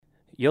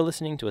You're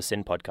listening to a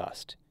SYN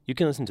podcast. You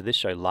can listen to this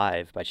show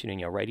live by tuning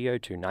your radio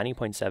to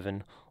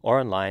 90.7 or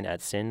online at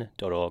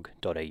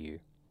syn.org.au.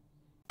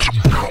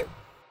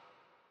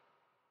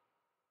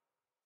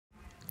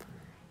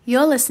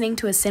 You're listening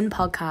to a SYN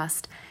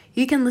podcast.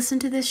 You can listen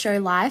to this show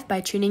live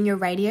by tuning your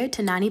radio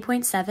to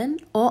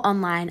 90.7 or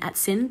online at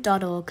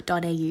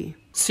syn.org.au.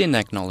 SYN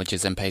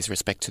acknowledges and pays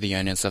respect to the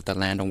owners of the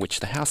land on which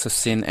the House of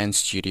SYN and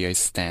studios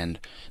stand,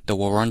 the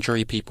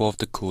Wurundjeri people of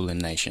the Kulin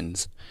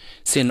Nations.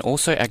 SYN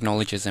also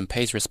acknowledges and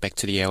pays respect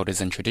to the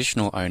elders and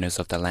traditional owners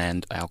of the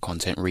land our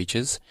content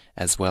reaches,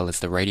 as well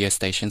as the radio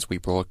stations we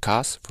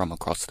broadcast from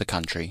across the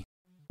country.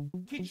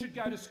 Kids should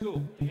go to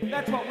school.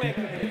 That's what we're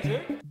committed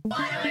to.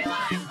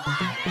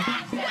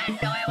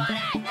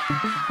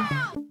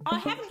 I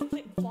haven't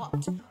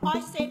flip-flopped.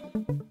 I said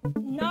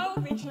no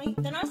originally,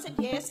 then I said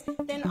yes,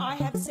 then I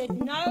have said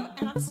no,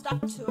 and I've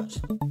stuck to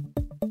it.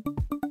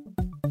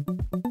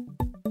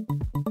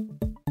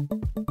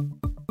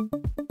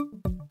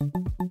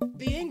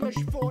 The English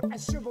fought a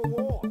civil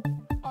war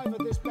over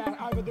this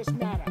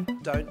matter.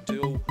 Don't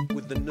deal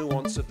with the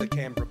nuance of the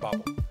Canberra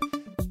bubble.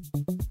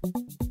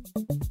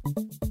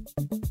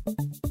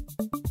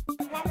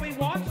 What we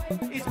want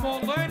is more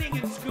learning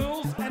in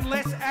schools and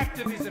less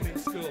activism in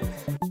schools.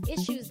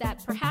 Issues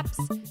that perhaps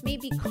may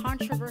be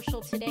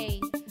controversial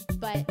today,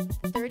 but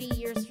 30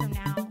 years from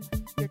now,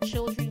 your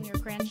children, your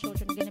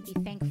grandchildren are going to be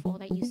thankful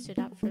that you stood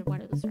up for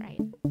what was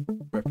right.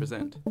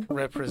 Represent.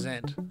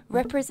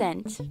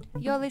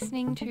 You're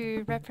listening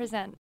to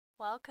Represent.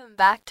 Welcome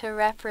back to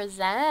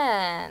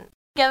Represent.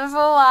 Together for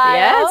a while.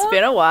 Yeah, it's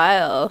been a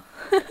while.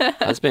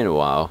 It's been a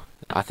while.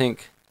 I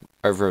think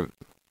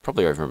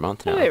probably over a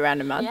month now. Probably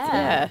around a month,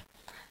 yeah.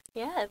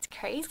 Yeah, it's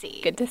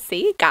crazy. Good to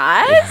see you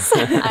guys.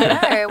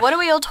 I know. What are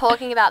we all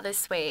talking about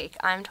this week?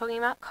 I'm talking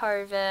about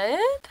COVID.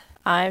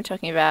 I'm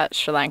talking about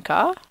Sri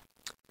Lanka.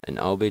 And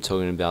I'll be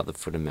talking about the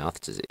foot and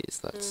mouth disease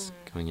that's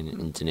coming in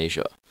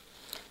Indonesia.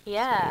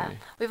 Yeah. So,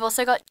 we've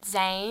also got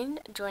Zane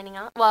joining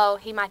us. Well,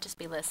 he might just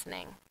be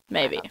listening.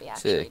 Maybe.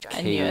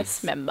 A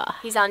newest member.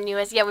 He's our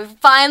newest. Yeah, we've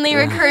finally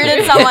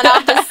recruited someone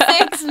after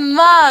 6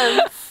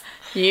 months.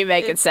 You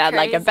make it sound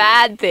like a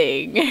bad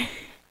thing.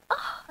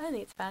 I don't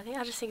think it's a bad thing.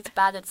 I just think it's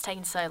bad that it's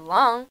taken so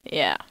long.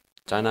 Yeah.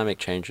 Dynamic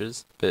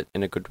changes, but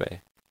in a good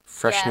way.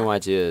 Fresh new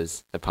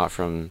ideas, apart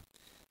from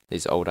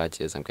these old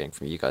ideas I'm getting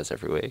from you guys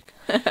every week.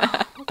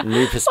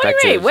 New perspective.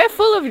 What do you mean? We're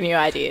full of new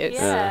ideas.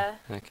 Yeah.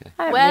 Okay.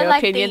 I have we're new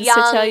like opinions the young,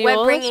 to tell you we're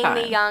all bringing the time.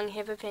 the young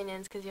hip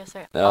opinions because you're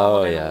so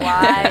old and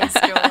wise,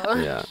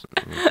 George. Yeah.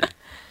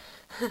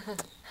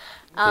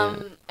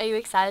 Are you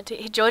excited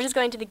to? George is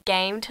going to the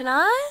game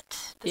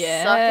tonight. The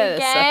soccer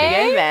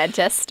game,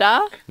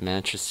 Manchester.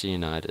 Manchester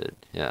United.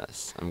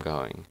 Yes, I'm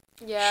going.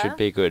 Yeah. Should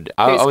be good.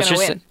 Who's I was gonna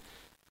just. win?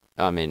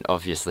 I mean,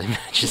 obviously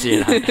Manchester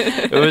United.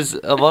 It was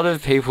a lot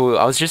of people.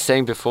 I was just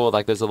saying before,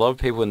 like, there's a lot of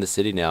people in the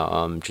city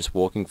now. Just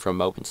walking from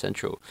Melbourne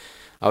Central.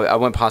 I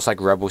went past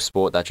like Rebel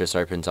Sport that just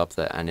opened up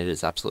there, and it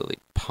is absolutely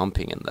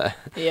pumping in there.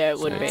 Yeah, it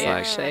would be it's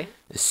actually.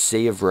 A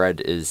sea of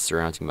red is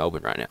surrounding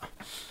Melbourne right now.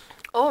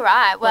 All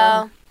right.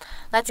 Well,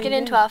 let's get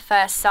into our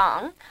first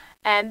song,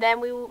 and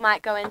then we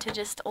might go into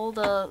just all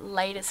the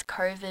latest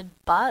COVID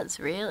buzz,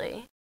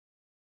 really.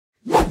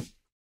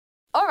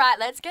 All right,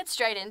 let's get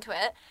straight into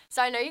it.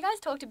 So I know you guys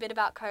talked a bit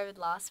about COVID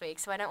last week,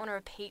 so I don't want to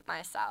repeat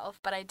myself,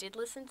 but I did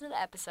listen to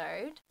the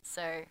episode,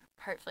 so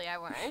hopefully I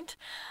won't.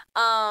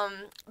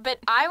 But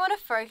I want to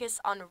focus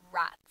on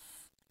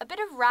rats. A bit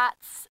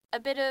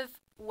of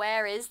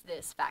where is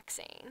this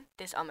vaccine,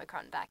 this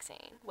Omicron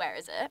vaccine? Where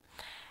is it?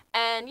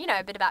 And,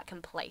 a bit about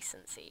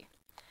complacency,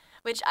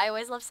 which I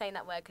always love saying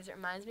that word because it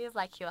reminds me of,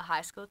 like, your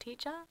high school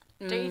teacher.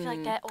 Don't you feel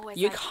like they're always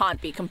You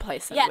can't be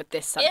complacent with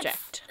this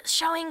subject. It's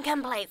showing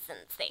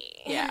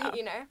complacency. Yeah.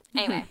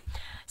 Anyway,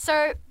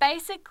 so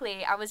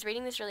basically I was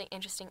reading this really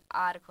interesting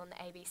article in the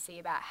ABC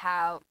about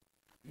how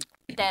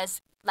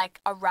there's, like,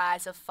 a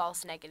rise of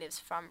false negatives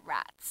from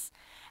rats.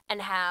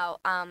 And how,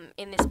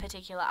 in this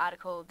particular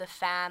article, the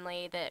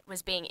family that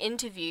was being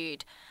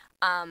interviewed,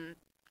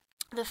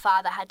 the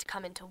father had to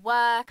come into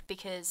work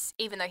because,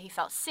 even though he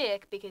felt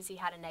sick, because he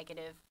had a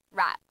negative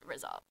rat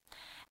result.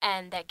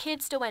 And their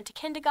kids still went to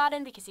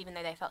kindergarten because even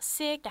though they felt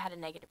sick, they had a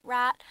negative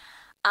rat.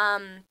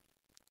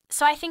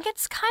 So I think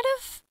it's kind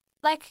of,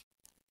 like,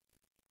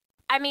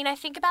 I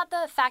think about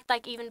the fact,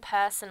 like, even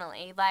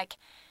personally, like,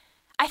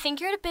 I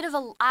think I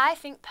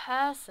think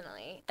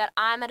personally that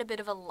I'm at a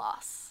bit of a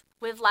loss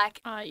with, like...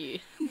 Are you?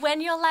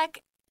 When you're,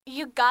 like...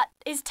 Your gut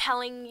is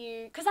telling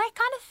you... Because I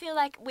kind of feel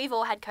like we've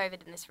all had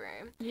COVID in this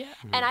room. Yeah.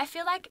 And I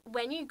feel like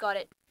when you got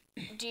it,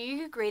 do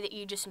you agree that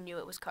you just knew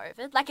it was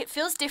COVID? Like, it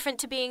feels different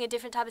to being a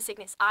different type of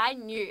sickness. I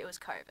knew it was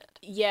COVID.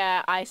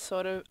 Yeah, I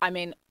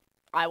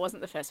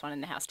wasn't the first one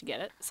in the house to get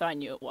it, so I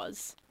knew it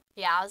was.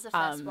 Yeah, I was the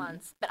first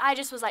ones. But I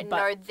just was like,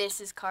 no, this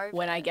is COVID.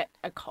 When I get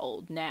a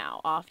cold now,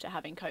 after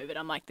having COVID,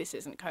 I'm like, this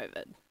isn't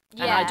COVID.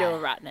 Yeah. And I do a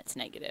rat and it's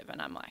negative,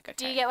 and I'm like, okay.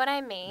 Do you get what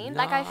I mean? No,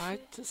 like I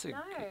disagree. No,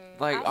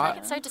 like, I feel like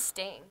it's so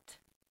distinct.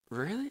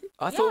 Really?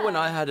 I thought when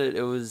I had it,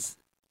 it was,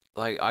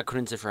 like, I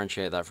couldn't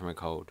differentiate that from a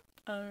cold.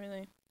 Oh,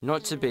 really?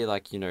 not to be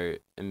like, you know,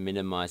 a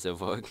minimizer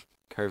of what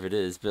COVID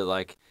is, but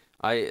like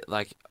I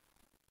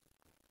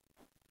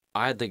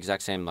had the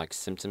exact same like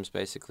symptoms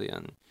basically,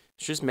 and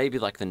it's just maybe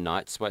like the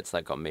night sweats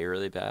that got me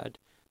really bad.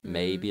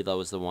 Maybe that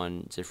was the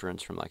one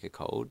difference from like a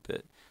cold,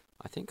 but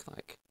I think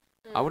like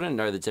I wouldn't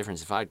know the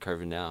difference if I had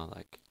COVID now.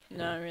 Like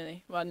no,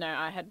 really. Well, no,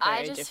 I had I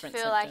very just different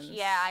feel symptoms.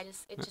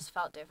 like it just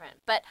felt different.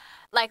 But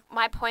like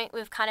my point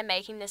with kind of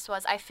making this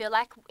was I feel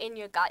like in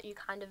your gut you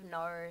kind of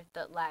know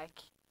that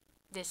like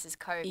this is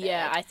COVID.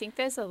 Yeah, I think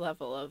there's a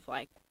level of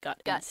like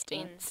gut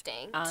instinct.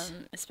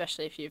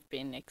 Especially if you've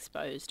been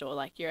exposed or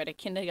like you're at a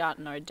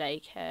kindergarten or a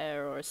daycare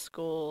or a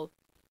school,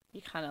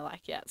 you kind of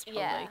like, it's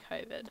probably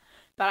COVID.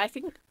 But I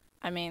think,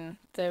 I mean,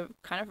 the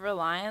kind of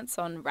reliance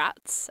on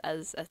rats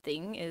as a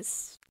thing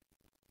is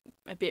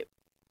a bit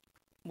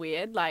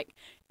weird. Like,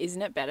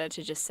 isn't it better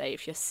to just say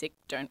if you're sick,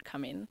 don't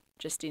come in,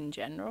 just in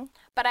general?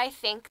 But I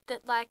think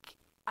that like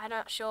I'm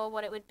not sure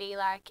what it would be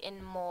like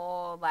in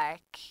more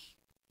like,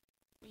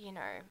 you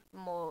know,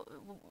 more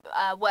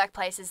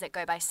workplaces that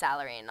go by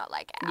salary and not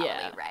like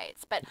hourly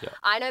rates. But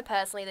I know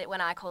personally that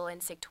when I call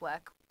in sick to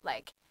work,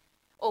 like,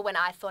 or when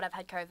I thought I've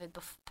had COVID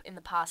in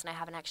the past and I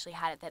haven't actually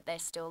had it, that they're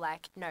still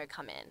like, no,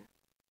 come in.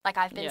 Like,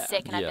 I've been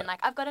sick and I've been like,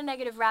 I've got a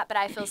negative rat, but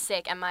I feel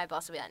sick. And my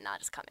boss will be like, nah,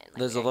 just come in. Like,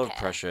 there's a lot of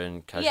pressure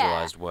in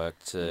casualised work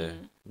to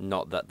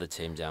not let the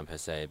team down per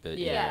se, but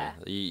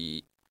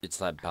it's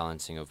that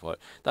balancing of what.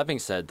 That being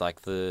said,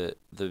 like the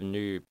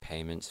new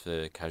payments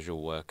for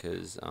casual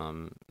workers,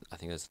 I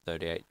think there's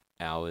 38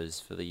 hours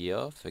for the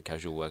year for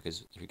casual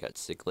workers who get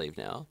sick leave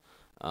now.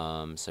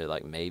 So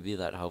like maybe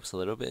that helps a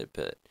little bit,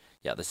 but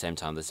yeah, at the same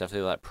time, there's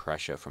definitely that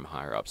pressure from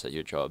higher ups at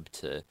your job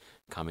to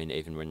come in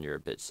even when you're a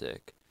bit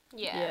sick.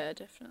 Yeah,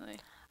 definitely.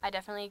 I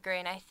definitely agree,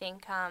 and I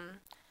think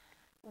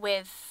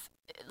with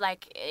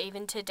like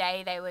even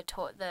today they were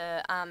taught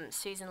the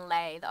Susan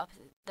Ley,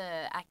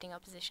 the acting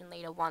opposition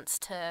leader, wants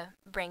to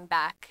bring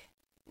back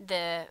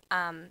the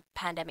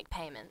pandemic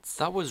payments.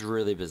 That was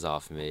really bizarre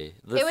for me.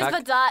 It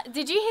was bizarre.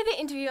 Did you hear the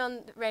interview on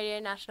Radio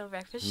National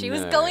Breakfast? She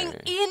was going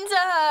into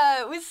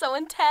her. It was so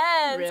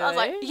intense. Really? I was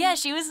like, yeah,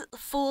 she was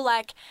full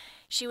like,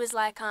 she was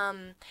like,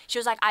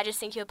 I just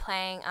think you're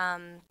playing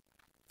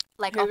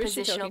like Who was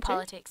she oppositional talking to?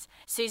 politics.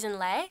 Susan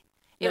Ley.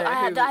 No,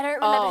 I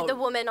don't remember the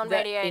woman on the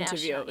Radio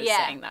interviewer National. was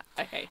saying that.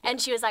 Okay. And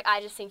she was like,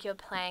 I just think you're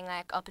playing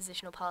like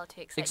oppositional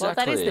politics. Like, Well,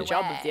 that is the take it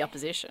job away. of the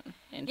opposition.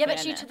 In Yeah, but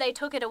fairness. they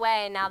took it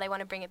away and now they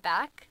want to bring it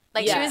back.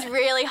 Like, Yeah. she was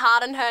really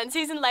hard on her, and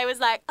Susan Ley was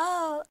like,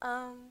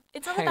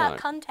 it's all Hang about on.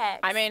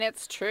 context. I mean,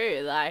 it's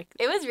true. Like,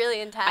 it was really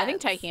intense. I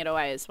think taking it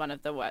away is one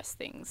of the worst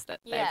things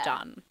that they've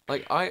done.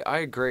 Like I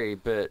agree,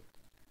 but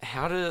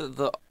how does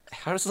the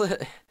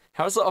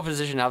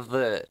opposition have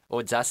the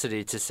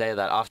audacity to say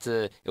that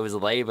after it was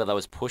Labour that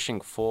was pushing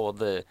for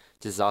the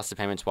disaster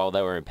payments while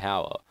they were in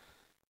power?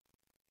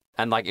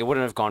 And like it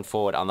wouldn't have gone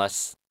forward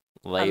unless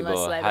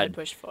Labour had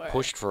pushed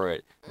for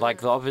it.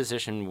 Like the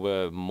opposition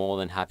were more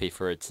than happy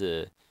for it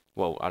to.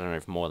 Well, I don't know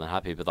if more than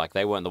happy, but like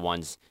they weren't the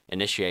ones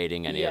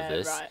initiating any of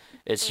this. Right.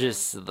 It's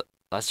just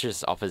that's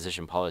just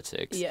opposition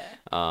politics. Yeah.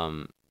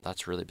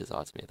 That's really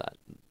bizarre to me. That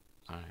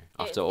I don't know.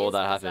 After It all is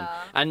that happened,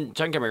 bizarre. and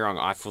don't get me wrong,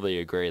 I fully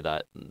agree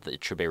that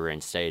it should be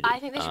reinstated. I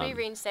think they should be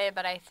reinstated,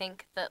 but I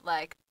think that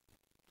like,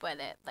 where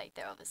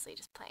they're obviously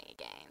just playing a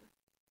game.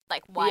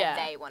 Like why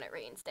they want it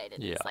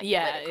reinstated is like it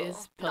political,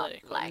 is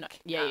political. not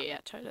like Yeah,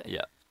 totally.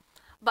 Yeah.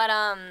 But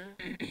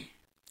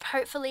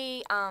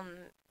hopefully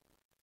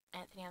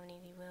Anthony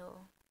Albanese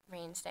will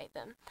reinstate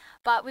them.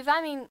 But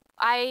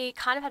I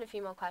kind of had a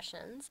few more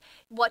questions.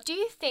 What do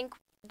you think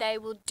they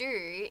will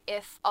do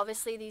if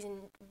obviously these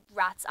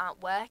rats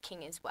aren't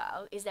working as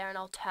well? Is there an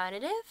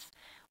alternative?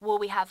 Will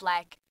we have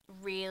like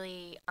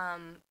really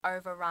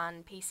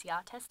overrun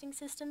PCR testing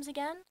systems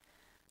again?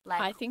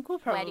 Like, I think we'll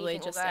where do you probably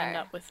think we'll just end go?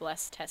 up with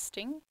less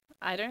testing.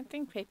 I don't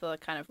think people are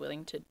kind of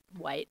willing to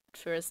wait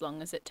for as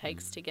long as it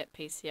takes to get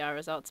PCR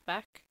results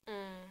back.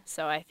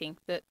 So I think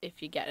that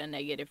if you get a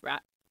negative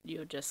rat,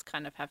 you'll just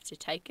kind of have to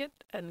take it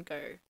and go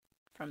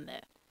from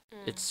there.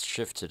 It's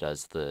shifted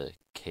as the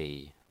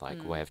key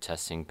way of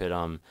testing, but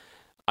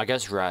I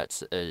guess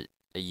rats are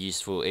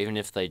useful even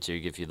if they do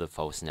give you the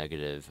false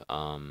negative.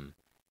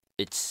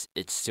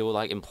 It still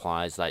like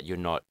implies that you're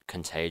not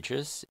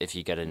contagious if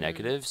you get a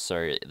negative,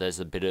 so there's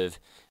a bit of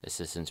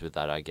assistance with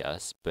that, I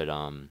guess. But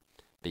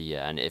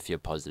yeah, and if you're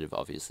positive,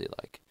 obviously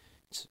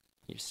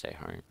you stay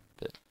home.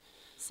 But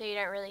So you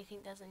don't really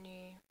think there's a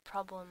new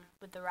problem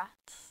with the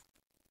rats?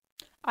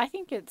 I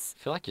think it's...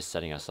 I feel like you're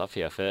setting us up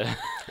here for...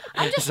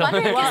 I'm just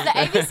wondering, because the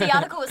ABC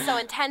article was so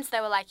intense, they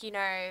were like,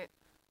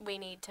 we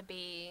need to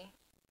be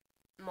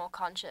more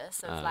conscious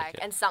of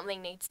and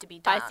something needs to be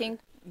done. I think,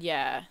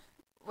 yeah.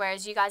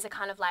 Whereas you guys are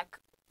kind of like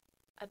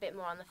a bit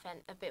more on the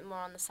a bit more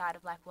on the side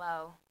of like,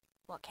 well,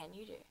 what can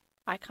you do?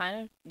 I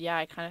kind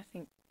of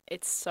think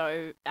it's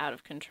so out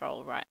of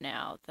control right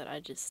now that I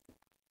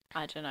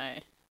don't know.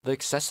 The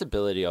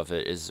accessibility of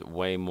it is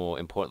way more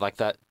important. Like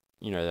that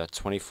the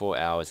 24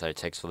 hours that it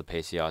takes for the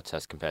PCR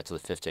test compared to the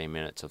 15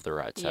 minutes of the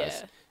rat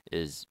test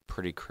is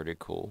pretty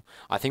critical.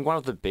 I think one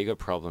of the bigger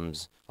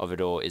problems of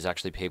it all is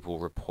actually people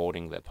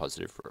reporting they're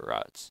positive for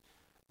rats.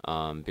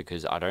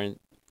 Because I don't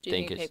Do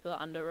you think people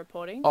are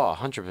underreporting? Oh,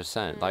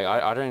 100%. Like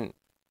I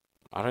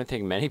don't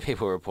think many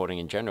people are reporting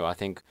in general. I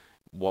think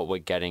what we're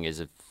getting is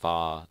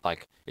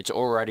it's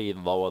already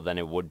lower than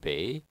it would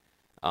be.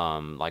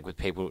 Like with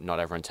people, not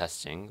everyone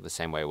testing the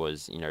same way it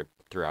was,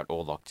 throughout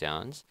all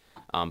lockdowns.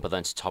 But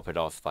then to top it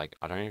off, like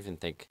I don't even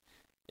think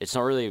it's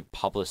not really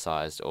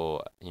publicized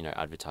or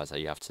advertised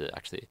that you have to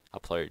actually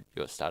upload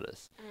your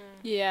status.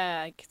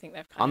 Yeah, I think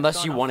they've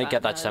unless you want to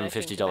get that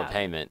 $750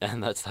 payment,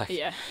 and that's like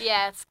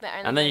it's the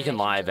only and then you can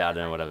lie about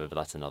it or whatever, but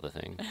that's another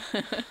thing.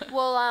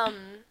 Well,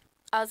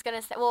 I was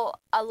gonna say,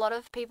 a lot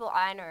of people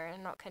I know,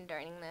 I'm not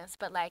condoning this,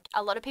 but like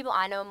a lot of people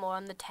I know are more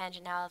on the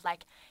tangent now of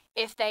like,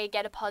 if they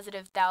get a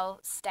positive, they'll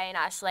stay in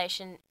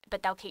isolation,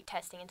 but they'll keep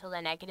testing until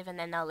they're negative, and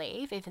then they'll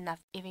leave, even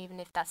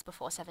if that's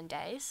before 7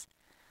 days.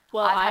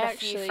 Well, I've had a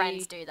few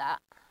friends do that.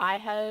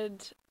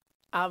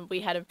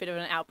 We had a bit of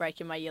an outbreak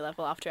in my year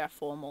level after our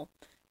formal,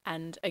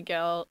 and a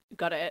girl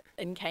got it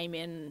and came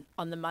in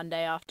on the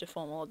Monday after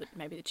formal, or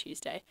maybe the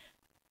Tuesday,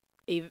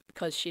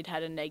 because she'd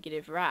had a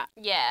negative rat.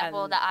 Yeah, and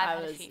I've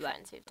had a few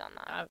friends who've done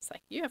that. I was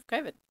like, you have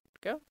COVID.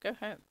 Go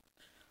home.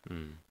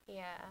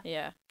 Yeah.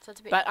 Yeah. So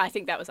it's a bit... But I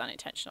think that was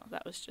unintentional.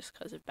 That was just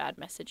because of bad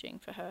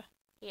messaging for her.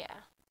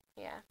 Yeah.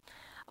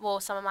 Well,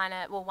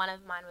 one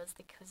of mine was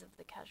because of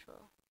the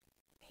casual.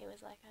 He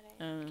was like, I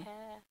don't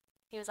care.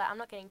 He was like, I'm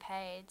not getting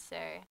paid, so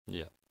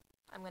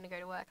I'm going to go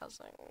to work. I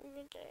was like,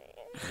 okay.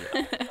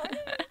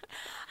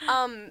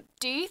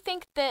 Do you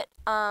think that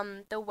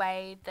the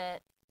way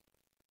that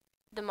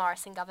the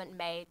Morrison government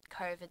made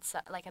COVID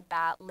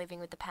about living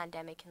with the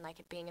pandemic and like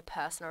it being a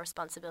personal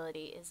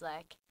responsibility is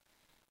like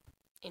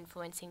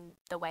influencing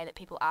the way that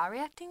people are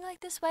reacting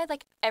like this way?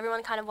 Like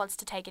everyone kind of wants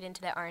to take it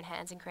into their own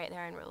hands and create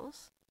their own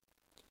rules.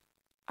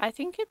 I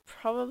think it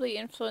probably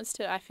influenced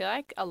it. I feel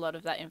like a lot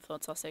of that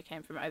influence also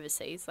came from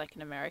overseas, like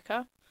in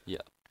America.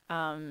 Yeah.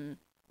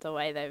 The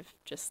way they've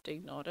just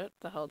ignored it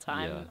the whole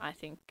time, I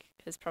think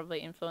has probably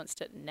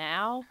influenced it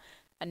now.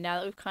 And now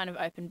that we've kind of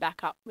opened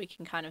back up, we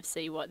can kind of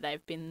see what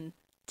they've been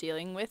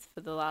dealing with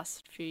for the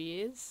last few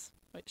years,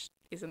 which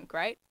isn't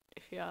great,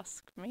 if you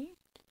ask me.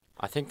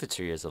 I think the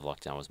 2 years of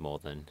lockdown was more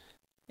than...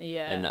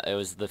 Yeah. And it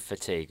was the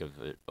fatigue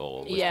of it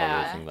all was probably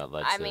the thing that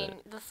led to... I mean,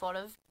 the thought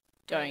of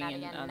doing that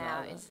again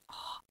now is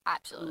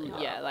absolutely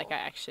horrible. Yeah, like I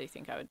actually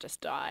think I would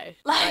just die.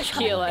 Like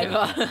keel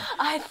over.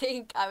 I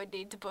think I would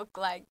need to book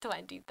like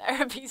 20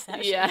 therapy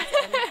sessions. Yeah,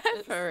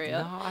 for real.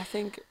 No, I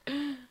think...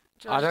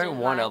 I don't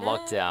want a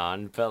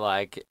lockdown, but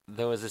like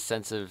there was a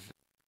sense of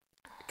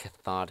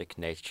cathartic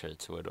nature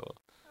to it all.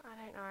 I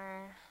don't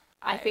know.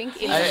 I think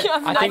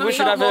I think we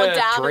should have a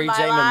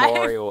 3-day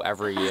memorial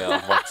every year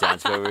of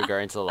lockdowns where we go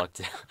into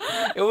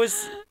lockdown. It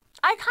was...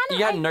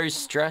 You had no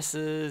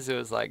stresses. It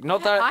was like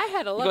not that I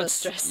had a lot of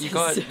stresses.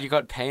 You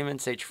got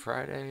payments each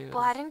Friday.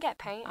 Well, I didn't get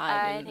payments.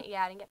 I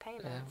didn't get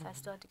payments. Yeah. I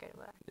still had to go to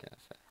work. Yeah,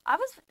 fair.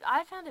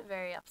 I found it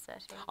very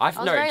upsetting.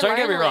 Don't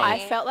get me wrong. I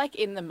felt like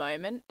in the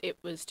moment it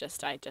was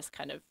just I just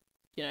kind of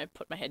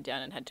put my head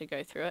down and had to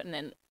go through it, and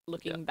then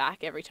looking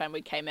back every time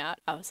we came out,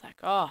 I was like,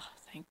 oh,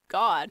 thank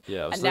God.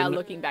 Yeah. And now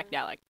looking back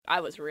now, like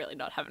I was really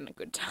not having a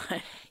good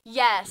time.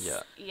 Yes.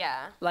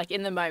 Yeah. Like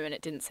in the moment,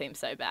 it didn't seem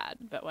so bad,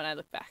 but when I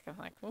look back, I'm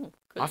like, oh,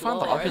 good I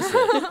found the Lord.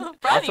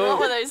 opposite. Brady, what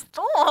were those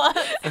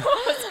thoughts?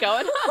 What's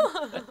going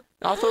on?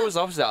 I thought it was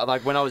opposite.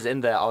 Like when I was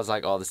in there, I was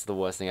like, "Oh, this is the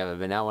worst thing ever."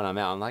 But now when I'm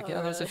out, I'm like,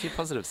 "Yeah, there's a few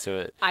positives to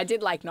it." I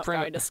did like not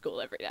going to school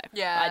every day.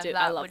 Yeah, I did.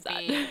 I love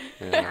that.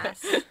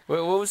 Nice.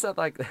 What was that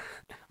like?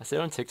 I see it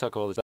on TikTok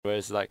all the time. Where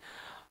it's like,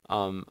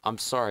 "I'm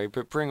sorry,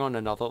 but bring on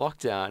another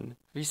lockdown."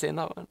 Have you seen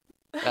that one?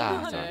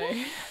 No.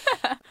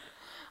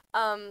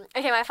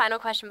 Okay, my final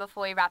question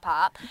before we wrap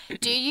up.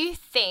 Do you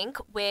think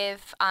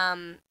with,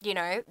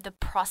 the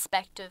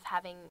prospect of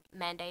having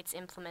mandates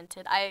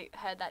implemented, I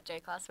heard that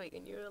joke last week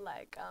and you were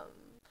like,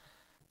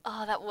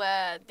 that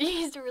word. You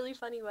used a really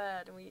funny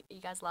word and you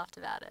guys laughed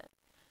about it.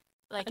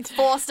 Like it's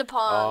forced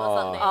upon or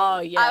something. Oh,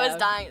 yeah. I was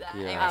dying there.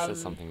 Yeah, Anyway. I said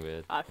something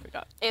weird. I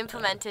forgot.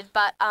 Implemented.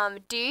 But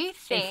do you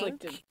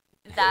think...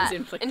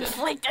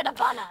 inflicted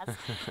upon us.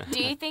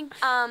 Do you think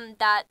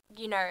that,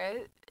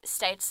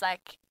 states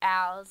like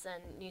ours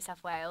and New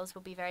South Wales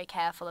will be very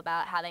careful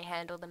about how they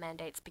handle the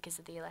mandates because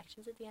of the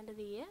elections at the end of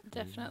the year?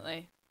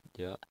 Definitely.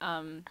 Yeah.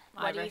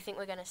 What do you think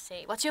we're going to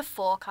see? What's your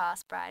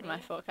forecast, Bridie? My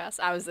forecast?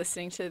 I was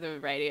listening to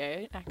the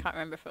radio. I can't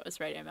remember if it was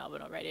Radio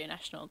Melbourne or Radio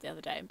National the other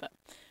day, but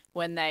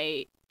when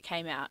they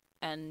came out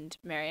and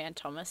Marianne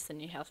Thomas, the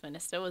new health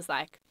minister, was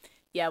like,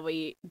 yeah,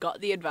 we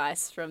got the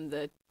advice from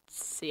the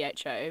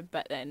CHO,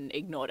 but then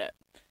ignored it,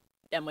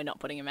 and we're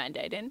not putting a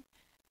mandate in.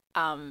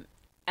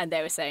 And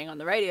they were saying on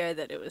the radio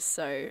that it was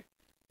so,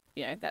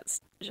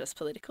 that's just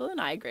political,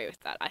 and I agree with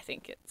that. I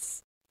think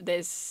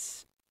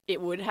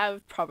it would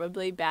have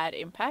probably bad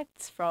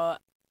impacts for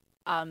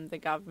the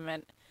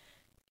government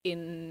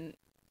in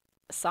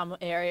some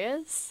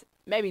areas,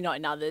 maybe not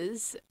in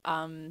others,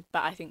 but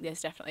I think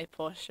there's definitely a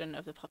portion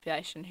of the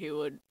population who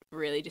would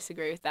really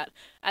disagree with that.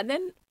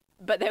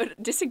 But they would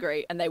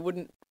disagree and they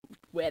wouldn't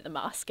wear the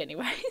mask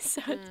anyway.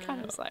 So it kind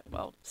of was like,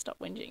 well, stop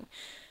whinging.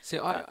 See,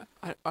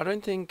 I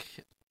don't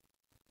think,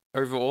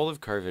 over all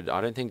of COVID,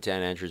 I don't think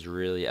Dan Andrews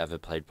really ever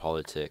played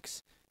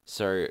politics.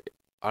 So,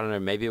 I don't know,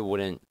 maybe it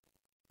wouldn't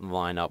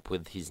line up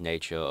with his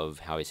nature of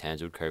how he's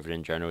handled COVID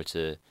in general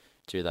to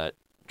do that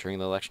during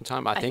the election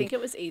time. I think it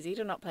was easy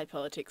to not play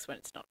politics when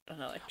it's not an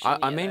election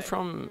I year, mean, though.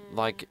 from,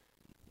 like,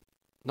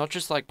 not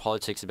just, like,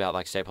 politics about,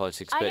 like, state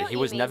politics, I know but what he you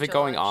was mean, never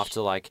going George. after,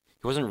 like,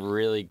 he wasn't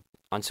really,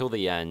 until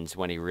the end,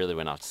 when he really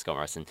went after Scott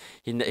Morrison,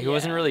 he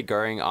wasn't really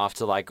going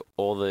after, like,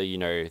 all the, you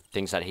know,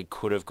 things that he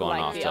could have gone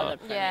like the other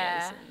after.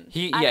 Yeah.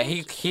 He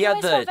He had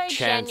always the felt very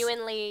chance.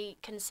 genuinely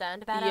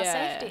concerned about our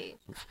Yeah. safety.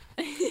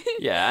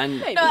 Yeah, and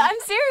Maybe. No, I'm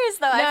serious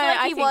though. I No, feel like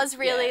I he think- was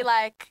really yeah.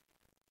 like,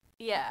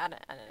 I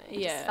don't know. It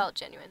Yeah. just felt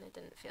genuine. It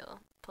didn't feel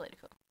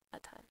political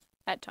at times.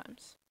 At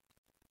times.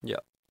 yeah.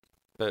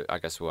 But I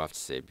guess we'll have to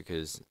see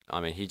because, I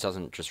mean, he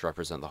doesn't just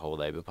represent the whole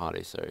Labour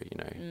Party, so, you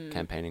know,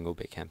 campaigning will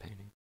be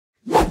campaigning.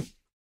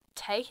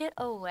 Take it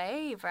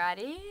away,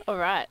 Brady. All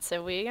right,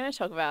 so we're going to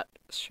talk about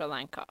Sri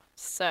Lanka.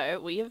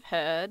 So we have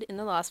heard in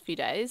the last few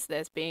days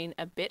there's been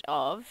a bit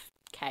of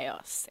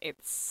chaos.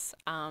 It's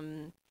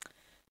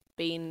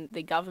been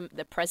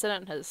the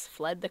president has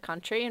fled the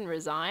country and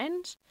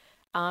resigned.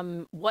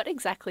 What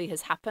exactly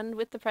has happened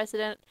with the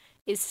president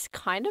is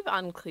kind of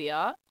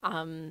unclear,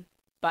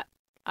 but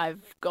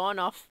I've gone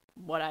off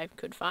what I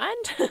could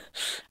find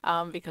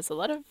because a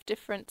lot of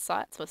different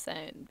sites were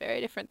saying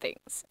very different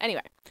things.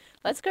 Anyway,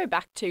 let's go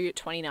back to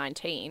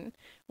 2019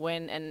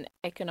 when an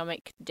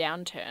economic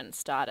downturn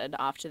started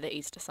after the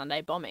Easter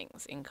Sunday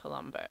bombings in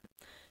Colombo.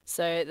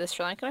 So the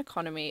Sri Lankan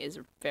economy is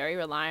very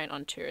reliant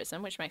on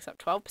tourism, which makes up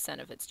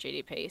 12% of its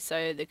GDP.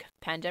 So the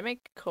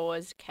pandemic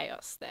caused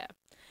chaos there.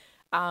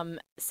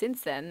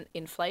 Since then,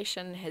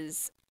 inflation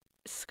has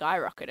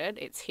skyrocketed.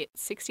 It's hit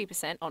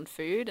 60% on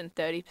food and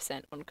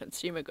 30% on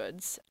consumer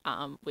goods,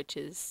 which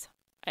is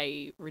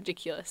a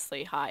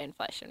ridiculously high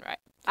inflation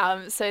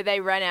rate. So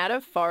they ran out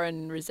of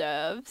foreign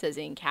reserves, as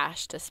in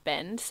cash, to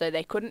spend, so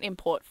they couldn't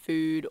import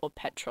food or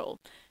petrol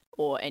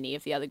or any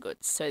of the other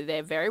goods. So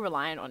they're very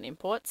reliant on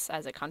imports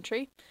as a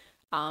country.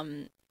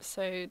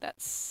 So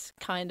that's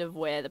kind of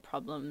where the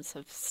problems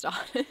have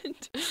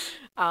started.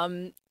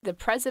 The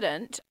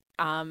president,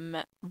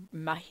 Mahinda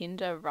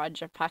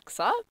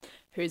Rajapaksa,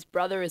 whose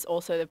brother is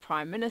also the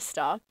Prime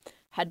Minister,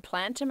 had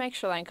planned to make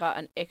Sri Lanka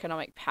an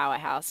economic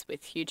powerhouse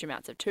with huge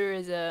amounts of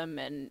tourism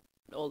and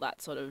all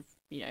that sort of,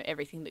 you know,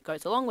 everything that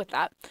goes along with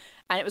that.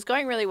 And it was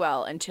going really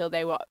well until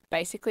they were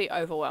basically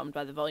overwhelmed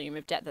by the volume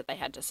of debt that they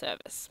had to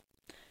service.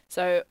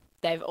 So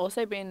they've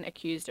also been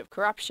accused of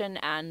corruption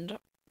and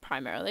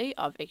primarily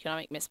of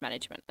economic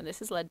mismanagement. And this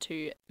has led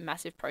to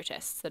massive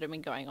protests that have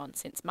been going on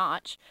since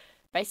March,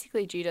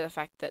 basically due to the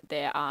fact that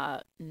there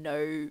are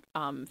no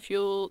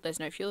fuel, there's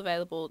no fuel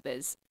available,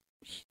 there's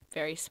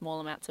very small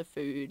amounts of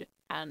food,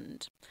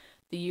 and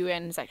the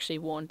UN's actually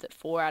warned that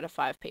 4 out of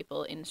 5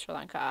 people in Sri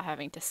Lanka are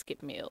having to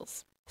skip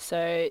meals.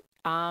 So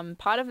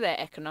part of their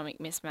economic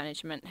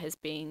mismanagement has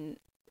been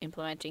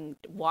implementing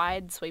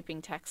wide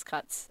sweeping tax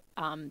cuts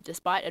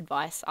despite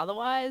advice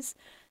otherwise.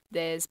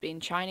 There's been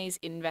Chinese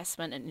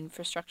investment and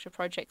infrastructure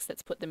projects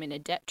that's put them in a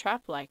debt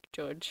trap, like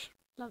George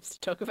loves to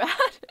talk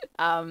about.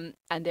 And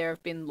there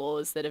have been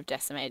laws that have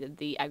decimated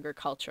the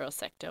agricultural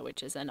sector,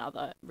 which is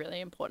another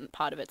really important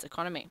part of its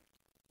economy.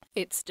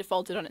 It's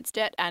defaulted on its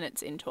debt and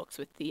it's in talks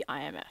with the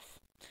IMF.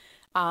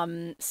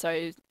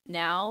 So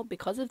now,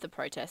 because of the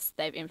protests,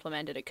 they've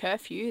implemented a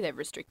curfew, they've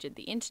restricted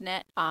the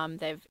internet,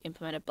 they've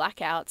implemented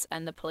blackouts,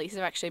 and the police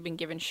have actually been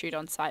given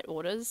shoot-on-sight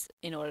orders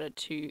in order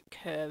to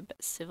curb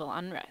civil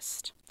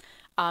unrest.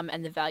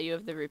 And the value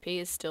of the rupee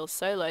is still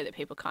so low that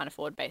people can't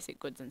afford basic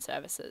goods and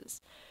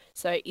services.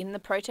 So in the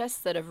protests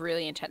that have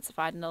really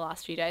intensified in the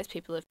last few days,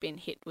 people have been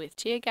hit with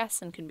tear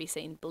gas and can be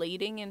seen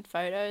bleeding in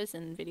photos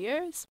and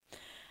videos.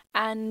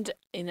 And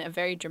in a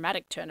very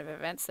dramatic turn of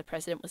events, the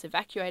president was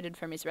evacuated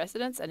from his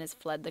residence and has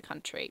fled the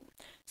country.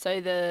 So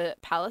the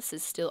palace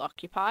is still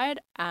occupied,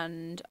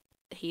 and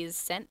he has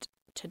sent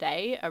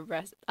today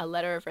a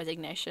letter of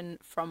resignation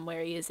from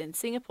where he is in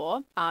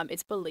Singapore.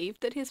 It's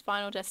believed that his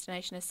final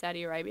destination is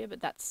Saudi Arabia,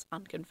 but that's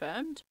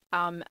unconfirmed.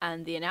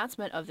 And the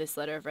announcement of this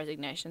letter of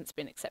resignation has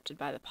been accepted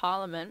by the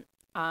parliament.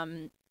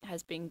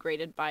 Has been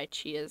greeted by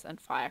cheers and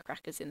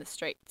firecrackers in the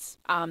streets.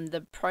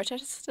 The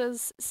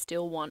protesters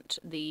still want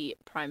the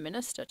Prime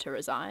Minister to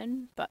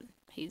resign, but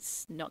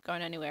he's not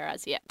going anywhere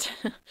as yet.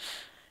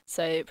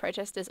 So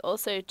protesters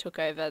also took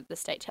over the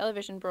state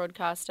television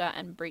broadcaster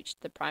and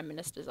breached the Prime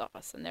Minister's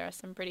office, and there are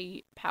some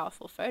pretty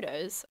powerful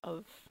photos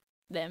of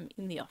them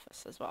in the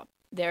office as well.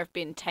 there have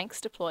been tanks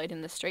deployed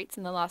in the streets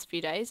in the last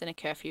few days and a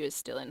curfew is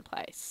still in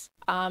place.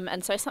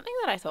 And so something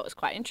that I thought was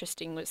quite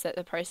interesting was that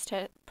the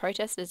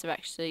protesters have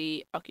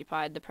actually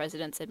occupied the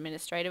president's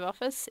administrative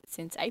office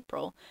since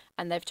April,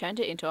 and they've turned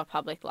it into a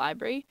public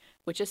library,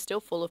 which is still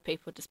full of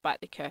people despite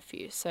the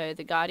curfew. So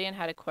The Guardian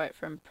had a quote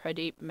from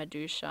Pradeep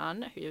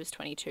Madhushan, who was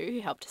 22,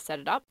 who helped to set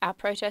it up. Our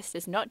protest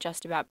is not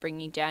just about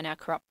bringing down our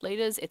corrupt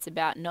leaders, it's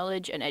about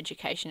knowledge and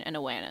education and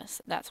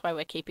awareness. That's why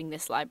we're keeping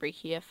this library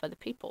here for the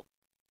people.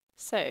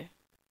 So,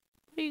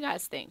 what do you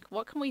guys think?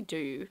 What can we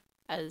do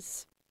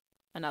as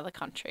another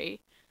country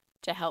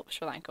to help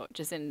Sri Lanka, which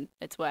is in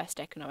its worst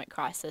economic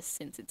crisis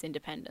since its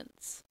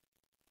independence?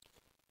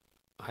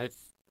 I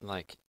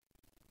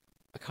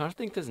kind of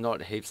think there's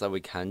not heaps that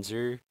we can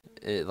do.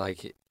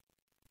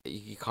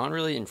 You can't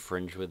really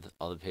infringe with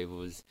other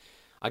people's.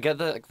 I get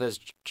that there's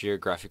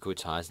geographical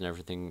ties and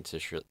everything to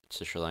Sri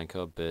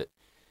Lanka, but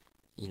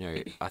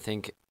I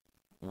think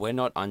we're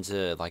not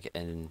under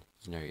an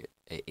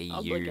a EU.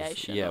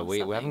 Obligation. Yeah, or we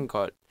something. haven't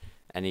got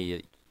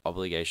any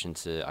obligation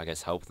to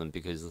help them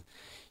because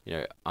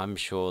I'm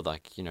sure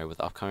with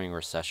upcoming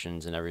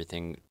recessions and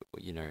everything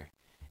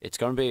it's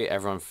going to be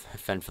everyone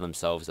fend for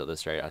themselves at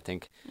this rate. I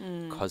think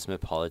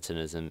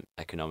cosmopolitanism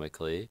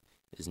economically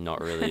is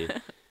not really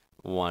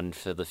one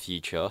for the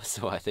future.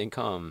 So I think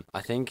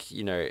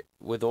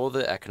with all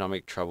the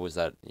economic troubles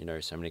that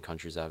so many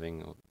countries are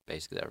having, or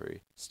basically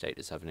every state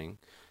is having,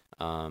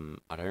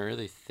 I don't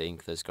really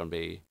think there's going to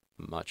be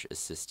much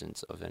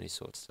assistance of any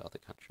sorts to other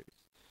countries.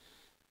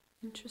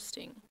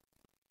 Interesting.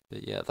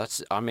 But yeah,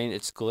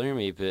 it's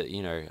gloomy, but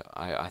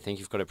I think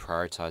you've got to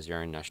prioritize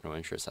your own national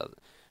interests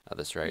at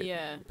this rate.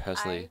 Yeah.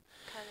 Personally.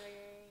 I kind of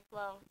agree.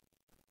 Well,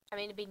 I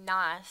mean, it'd be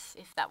nice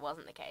if that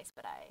wasn't the case,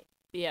 but I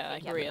think you have a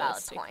valid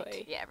realistically.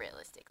 point. Yeah,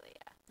 realistically,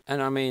 yeah.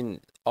 And I mean,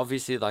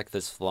 obviously,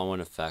 there's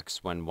flow-on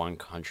effects when one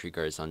country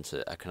goes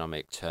into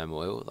economic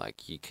turmoil.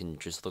 You can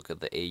just look at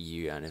the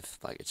EU, and if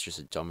it's just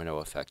a domino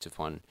effect of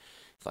one.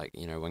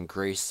 When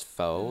Greece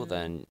fell,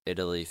 then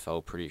Italy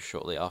fell pretty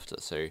shortly after.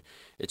 So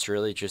it's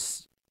really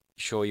just,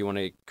 sure, you want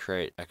to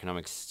create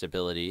economic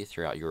stability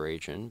throughout your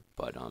region,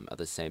 but at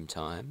the same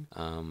time,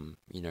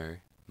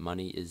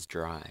 money is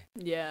dry.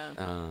 Yeah.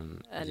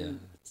 And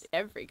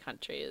every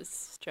country is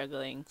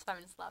struggling.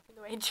 Simon's laughing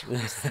the way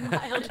George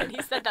smiled when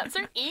he said that.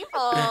 So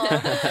evil.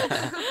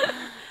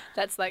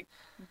 That's like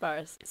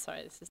Boris.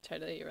 Sorry, this is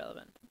totally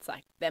irrelevant. It's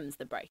like them's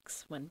the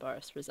breaks when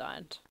Boris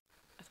resigned.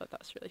 I thought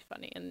that was really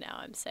funny, and now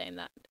I'm saying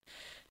that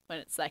when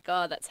it's like,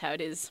 oh, that's how it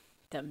is.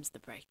 Them's the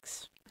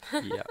breaks.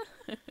 Yeah.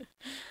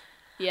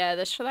 Yeah,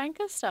 the Sri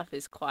Lanka stuff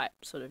is quite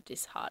sort of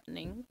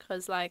disheartening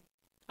because, I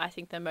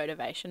think the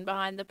motivation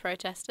behind the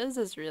protesters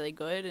is really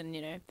good, and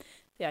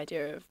the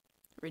idea of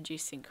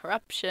reducing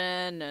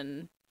corruption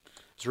and.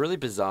 It's really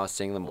bizarre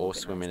seeing them all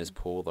swim in his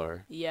pool,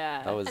 though.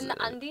 Yeah. That was, and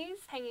the undies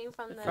hanging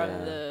from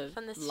the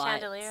lights.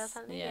 Chandelier or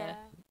something. Yeah.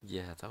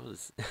 Yeah, that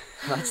was.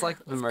 That's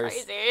the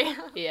most. Crazy.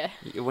 Yeah.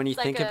 When you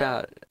think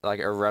about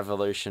a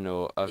revolution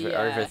or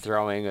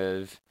overthrowing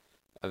of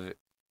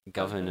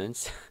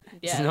governance,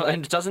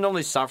 it doesn't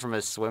normally start from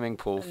a swimming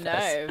pool first.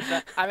 No,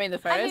 but I mean the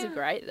photos are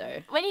great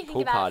though. When you think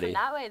Pool about party. it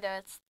from that way, though,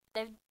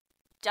 they've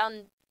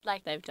done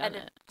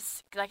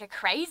it like a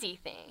crazy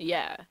thing.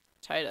 Yeah,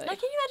 totally. Can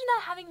you imagine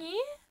that having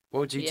you?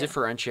 Well, do you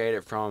differentiate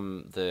it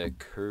from the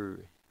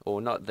coup,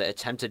 or not the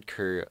attempted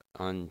coup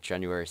on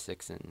January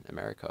 6th in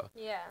America?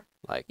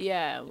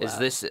 Yeah. Is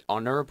this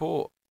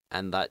honorable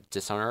and that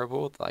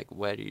dishonorable?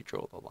 Where do you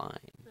draw the line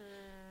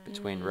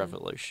between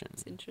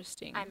revolutions? It's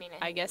interesting. I mean,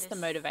 I guess the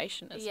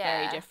motivation is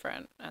very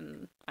different,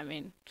 and I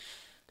mean,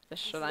 the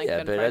Sri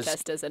Lankan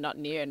protesters are not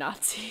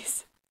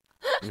neo-Nazis.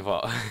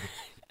 Well,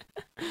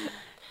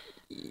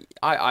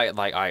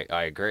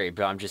 I agree,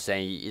 but I'm just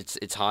saying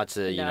it's hard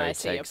to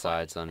take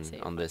sides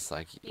on this.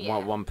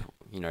 One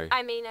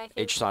I mean, I think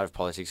each side of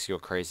politics, you're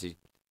crazy.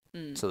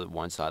 So the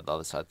one side, the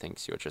other side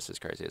thinks you're just as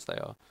crazy as they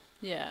are.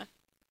 Yeah.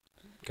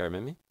 Go,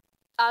 Mimi.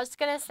 I was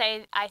gonna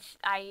say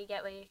I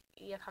get where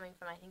you're coming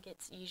from. I think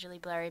it's usually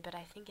blurry, but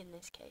I think in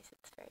this case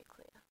it's very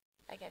clear.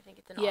 I think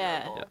it's an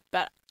honourable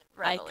but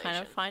revolution. I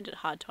kind of find it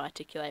hard to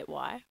articulate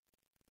why.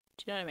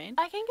 Do you know what I mean?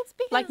 I think it's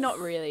because not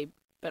really,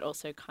 but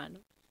also kind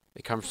of.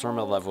 It comes from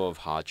a level of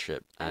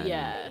hardship and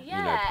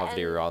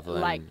poverty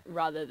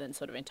rather than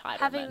sort of entitlement.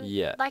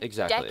 Having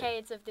exactly.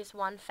 decades of this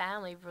one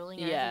family ruling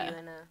over you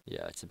in a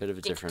it's a bit of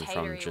a different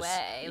from just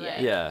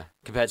way,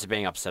 compared to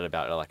being upset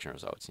about election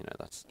results.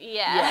 That's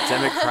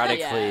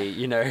democratically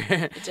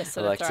just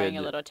sort of elected. throwing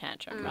a little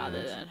tantrum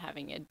rather than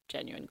having a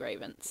genuine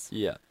grievance.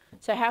 Yeah.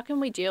 So how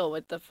can we deal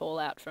with the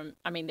fallout from?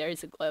 I mean, there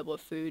is a global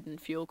food and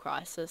fuel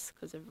crisis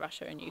because of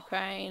Russia and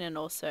Ukraine, and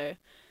also.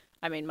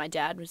 I mean, my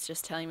dad was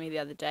just telling me the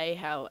other day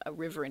how a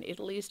river in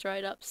Italy is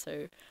dried up,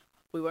 so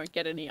we won't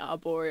get any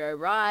arborio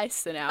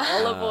rice, and our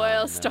olive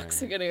oil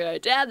stocks are going to go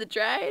down the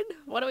drain.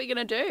 What are we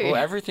going to do? Well,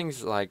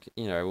 everything's we're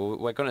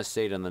going to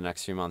see it in the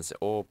next few months.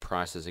 All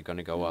prices are going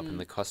to go up, and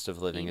the cost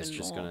of living is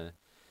just going to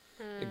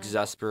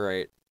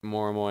exasperate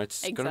more and more.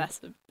 It's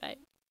exasperate.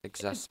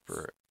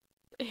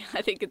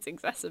 I think it's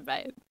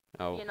exacerbate.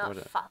 Oh, you're not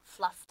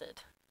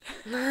flustered.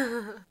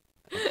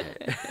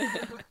 Okay.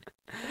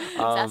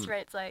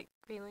 Exasperates like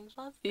feelings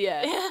lost.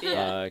 Yeah.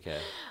 Okay.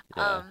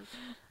 Yeah.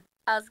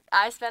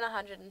 I spent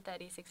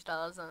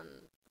 $136 on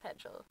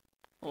petrol.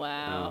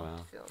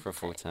 Wow. For a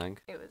full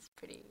tank. It was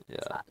pretty Yeah.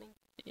 disheartening.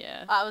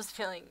 Yeah. I was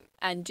feeling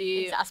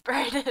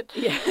exasperated.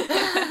 Yeah.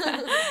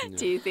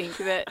 Do you think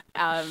that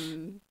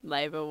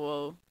Labor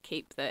will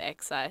keep the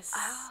excise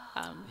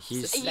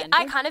suspended?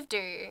 I kind of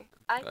do.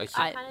 I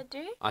kind of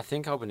do. I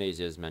think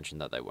Albanese has mentioned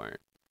that they won't.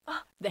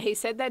 He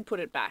said they'd put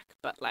it back,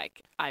 but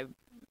like I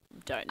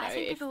don't know I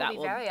think if people that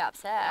will be very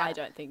upset. I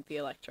don't think the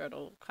electorate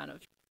will kind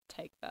of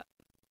take that.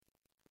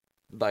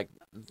 Like,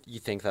 you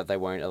think that they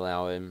won't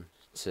allow him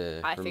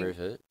to remove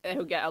it?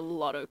 He'll get a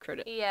lot of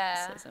criticism.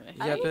 Yeah.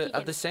 Yeah, but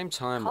at the same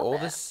time, all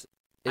this...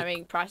 I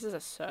mean, prices are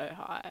so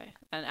high,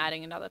 and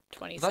adding another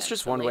 20 cents. That's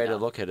just one way to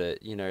look at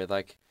it. You know,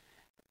 like,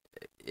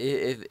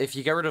 if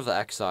you get rid of the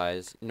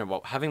excise,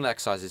 having the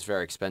excise is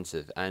very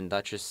expensive, and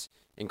that just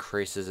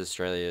increases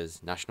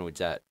Australia's national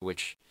debt,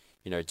 which,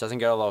 it doesn't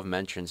get a lot of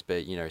mentions,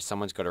 but,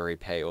 someone's got to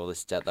repay all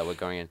this debt that we're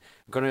going in.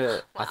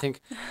 I think...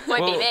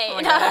 Won't be me. Oh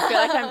my God, I feel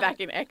like I'm back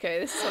in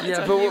Echo. This is what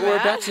yeah, but we're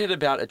about to hit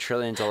about $1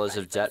 trillion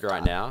of debt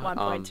right now.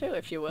 1.2,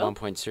 if you will.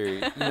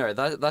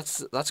 1.2.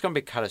 That's going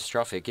to be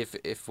catastrophic.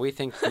 If we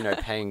think,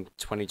 paying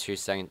 22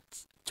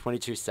 cents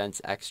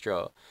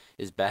extra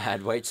is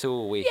bad, wait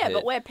till we hit...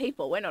 but we're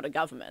people. We're not a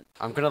government.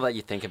 I'm going to let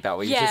you think about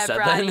what you just said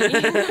then.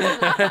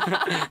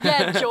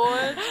 Yeah,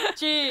 George.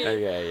 Gee.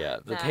 Okay, yeah.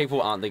 The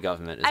people aren't the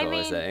government is what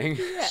we're saying.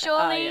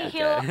 Surely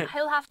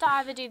he'll have to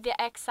either do the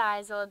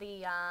excise or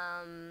the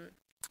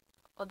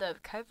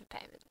COVID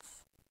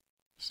payments.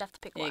 You should have to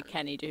pick one.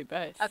 Can he do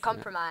both? A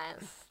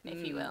compromise,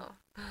 if you will.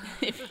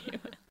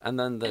 And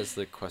then there's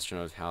the question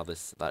of how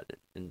that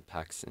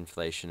impacts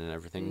inflation and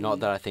everything. Not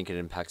that I think it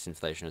impacts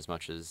inflation as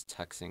much as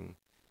taxing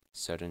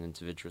certain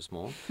individuals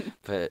more,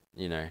 but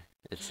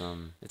it's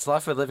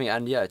life we're living,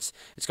 and it's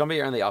gonna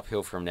be only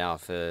uphill from now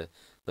for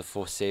the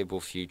foreseeable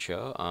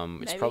future.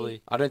 It's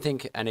probably, I don't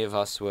think any of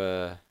us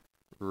were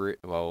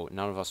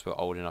none of us were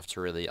old enough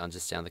to really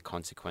understand the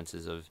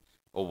consequences of,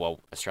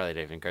 Australia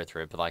didn't even go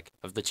through it, but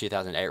of the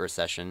 2008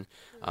 recession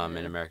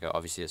in America.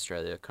 Obviously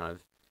Australia kind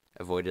of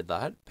avoided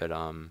that, but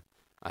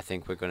I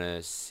think we're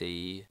gonna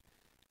see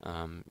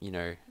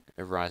a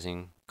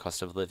rising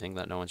cost of living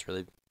that no one's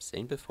really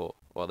seen before,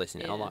 or at least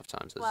in our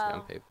lifetimes as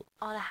young people.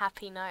 On a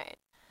happy note,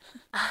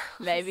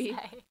 maybe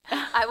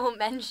I will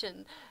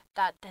mention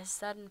that there's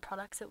certain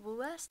products at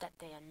Woolworths that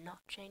they are not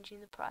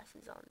changing the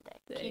prices on.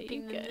 They're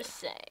keeping them the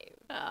same.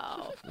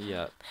 Oh.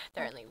 Yeah.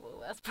 They're only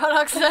Woolworths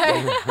products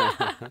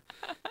though.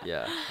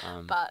 Yeah.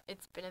 But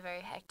it's been a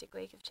very hectic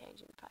week of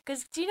changing the price.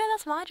 Because do you know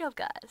that's my job,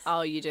 guys?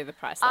 Oh, you do the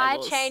price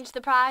labels. I change the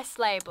price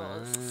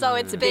labels. So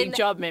it's a been big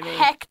job, Mimi.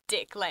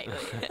 Hectic lately.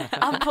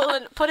 I'm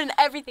putting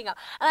everything up.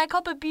 And I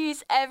cop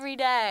abuse every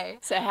day.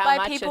 So how by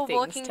much people are things?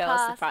 walking Tell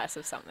past. us the price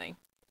of something.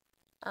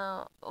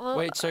 Oh, well,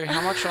 wait, so how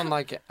much on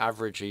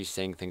average are you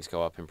seeing things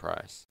go up in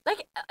price?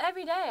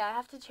 Every day I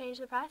have to change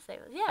the price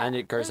labels. Yeah. And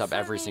it goes up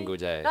every single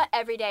day. Not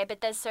every day,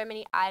 but there's so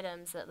many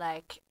items that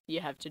you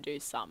have to do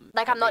some.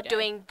 I'm not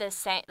doing the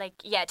same.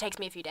 It takes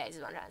me a few days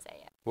is what I'm trying to say.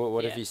 Yeah.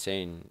 What have you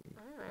seen?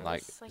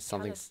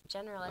 Something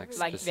general. Like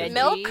specific.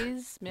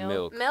 veggies,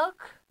 milk.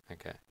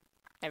 Okay.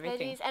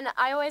 Everything. Veggies. And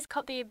I always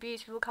cop the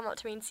abuse. People come up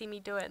to me and see me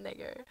do it, and they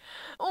go,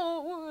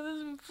 "Oh,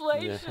 there's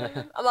inflation."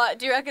 Yeah. I'm like,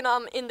 "Do you reckon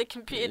I'm in the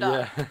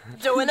computer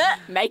doing it?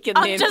 Making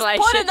the inflation? I'm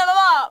just putting them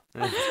up.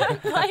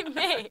 Don't blame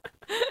me."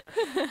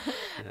 Yeah.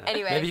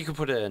 Anyway, maybe you could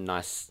put a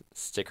nice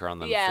sticker on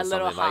them. Yeah, for a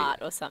little heart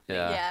or something.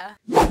 Yeah.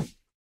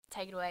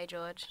 Take it away,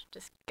 George.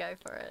 Just go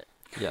for it.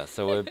 Yeah,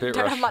 so we're a bit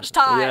Don't rushed. have much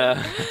time.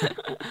 Yeah.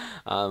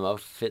 I'll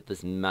fit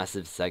this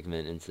massive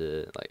segment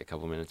into a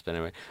couple minutes, but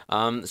anyway.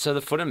 So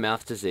the foot and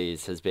mouth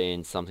disease has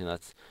been something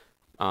that's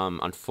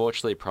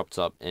unfortunately propped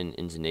up in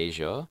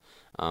Indonesia.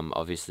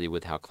 Obviously,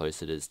 with how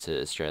close it is to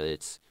Australia,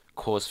 it's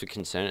cause for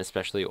concern,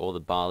 especially all the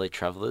Bali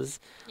travellers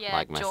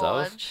like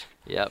myself. George.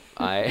 Yep.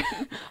 I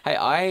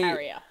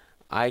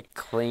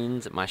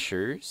cleaned my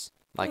shoes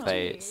like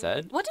they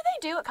said. What did they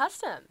do at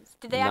customs?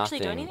 Did they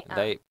actually do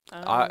anything?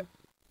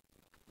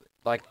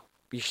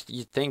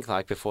 You'd think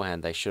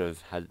beforehand they should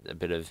have had a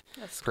bit of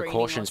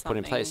precautions put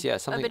in place. Yeah,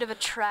 something. A bit of a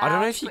trap. I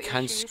don't know if you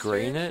can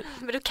screen it.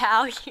 A bit of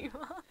cow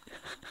humour.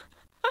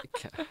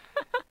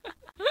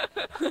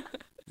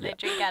 They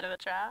drink out of a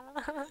trap.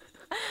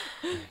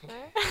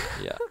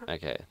 Yeah.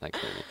 Okay. Thanks,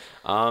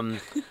 Mimi.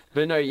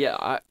 But no. Yeah.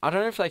 I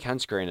don't know if they can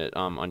screen it.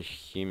 On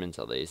humans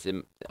at least.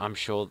 I'm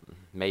sure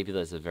maybe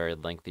there's a very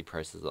lengthy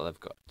process that they've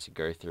got to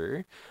go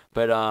through.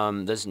 But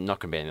there's not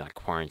gonna be any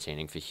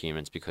quarantining for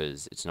humans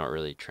because it's not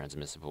really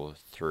transmissible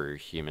through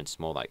humans. It's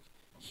more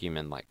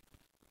human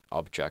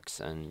objects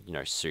and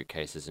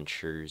suitcases and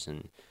shoes,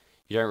 and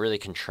you don't really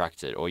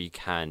contract it, or you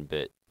can,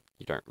 but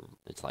you don't.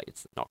 It's like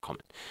it's not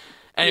common.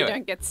 Anyway, you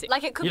don't get sick.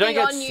 Like it could You be don't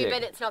get on you, sick.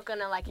 but it's not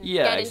gonna like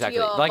yeah, get exactly.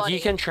 into your Like body.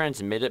 you can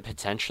transmit it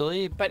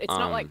potentially, But it's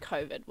not like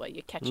COVID where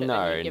you catch it no,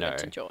 and you give no. it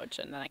to George,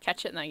 and then I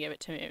catch it and I give it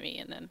to Mimi,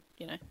 and then,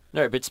 you know.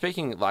 No, but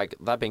speaking, like,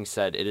 that being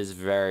said, it is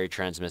very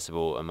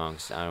transmissible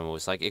amongst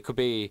animals. Like, it could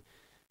be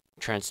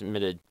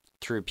transmitted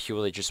through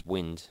purely just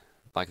wind.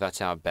 Like, that's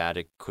how bad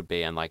it could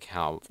be, and, like,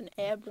 how... It's an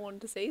airborne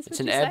disease, It's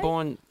an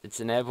airborne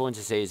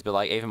disease, but,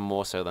 like, even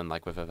more so than,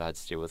 like, we've ever had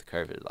to deal with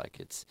COVID. Like,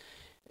 it's...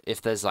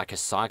 If there's, like, a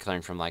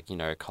cyclone from, like, you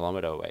know, a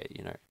kilometre away,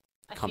 you know,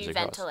 comes few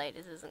across.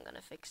 ventilators isn't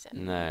gonna fix it.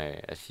 No,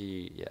 a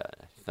few,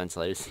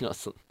 ventilators,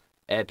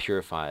 air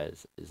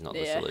purifiers is not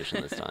the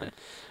solution this time.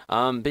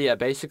 But yeah,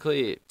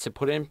 basically, to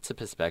put it into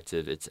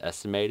perspective, it's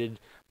estimated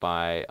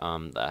by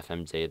the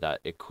FMD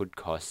that it could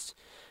cost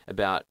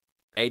about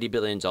 $80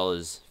 billion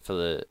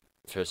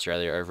for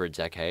Australia over a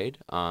decade.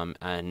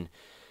 And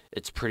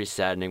it's pretty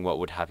saddening what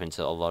would happen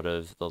to a lot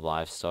of the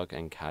livestock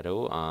and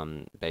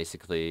cattle.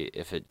 Basically,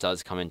 if it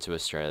does come into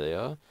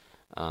Australia,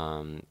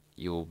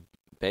 you'll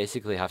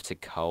basically have to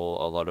cull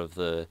a lot of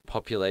the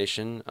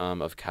population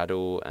of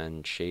cattle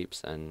and sheep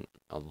and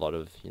a lot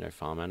of, you know,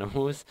 farm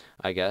animals,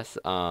 I guess.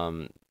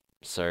 So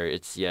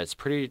it's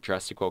pretty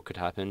drastic what could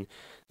happen.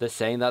 They're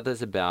saying that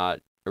there's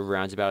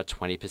around about a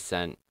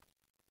 20%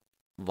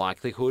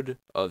 likelihood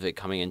of it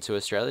coming into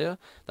Australia.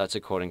 That's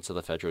according to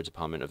the Federal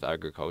Department of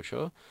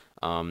Agriculture.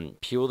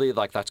 Purely,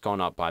 like, that's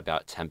gone up by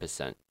about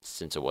 10%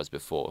 since it was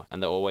before.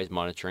 And they're always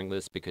monitoring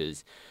this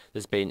because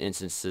there's been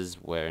instances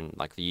where in,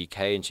 like, the UK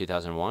in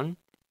 2001,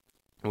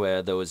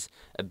 where there was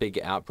a big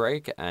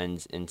outbreak,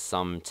 and in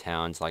some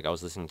towns, like I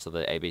was listening to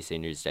the ABC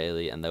News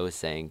Daily, and they were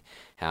saying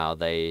how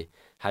they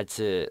had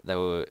to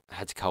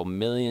cull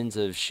millions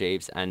of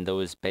sheep, and there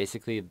was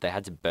basically they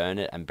had to burn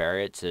it and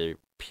bury it to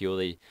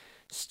purely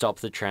stop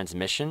the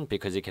transmission,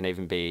 because it can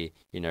even be,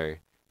 you know,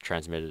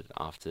 transmitted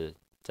after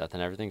death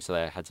and everything, so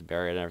they had to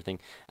bury it and everything,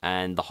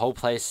 and the whole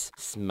place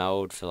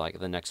smelled for like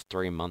the next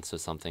 3 months or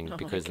something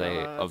because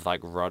of like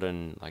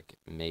rotten like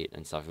meat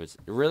and stuff. It was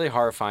really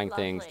horrifying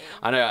things.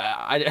 I know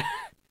I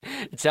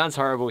it sounds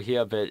horrible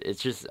here, but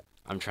it's just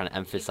I'm trying to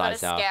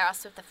emphasize how scare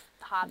us with the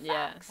hard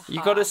facts.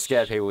 You got to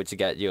scare people to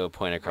get your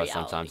point across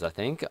sometimes, I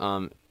think.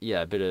 A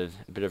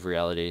bit of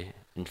reality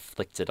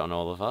inflicted on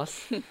all of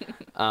us.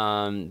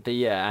 But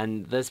yeah,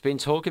 and there's been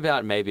talk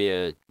about maybe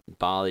a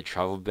Bali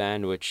travel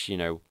ban, which, you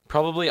know,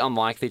 probably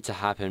unlikely to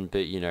happen,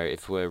 but, you know,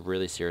 if we're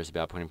really serious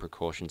about putting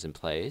precautions in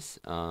place,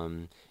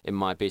 it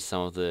might be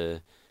some of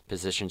the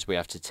positions we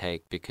have to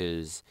take,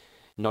 because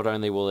not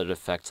only will it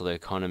affect the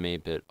economy,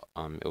 but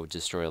it will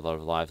destroy a lot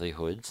of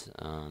livelihoods,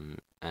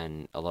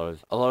 and a lot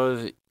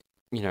of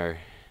you know,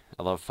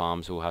 a lot of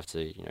farms will have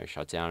to, you know,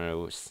 shut down, and it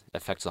will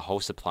affect the whole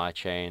supply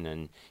chain,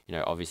 and, you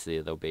know, obviously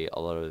there'll be a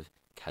lot of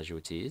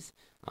casualties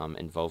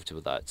involved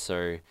with that.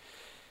 So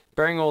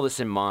bearing all this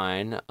in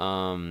mind,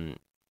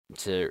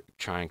 to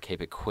try and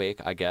keep it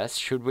quick, I guess,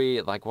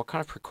 what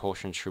kind of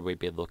precautions should we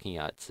be looking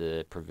at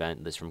to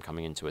prevent this from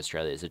coming into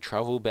Australia? Is it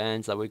travel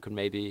bans that we could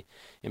maybe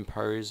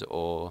impose,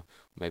 or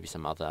maybe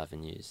some other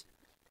avenues?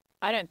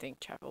 I don't think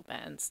travel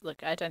bans.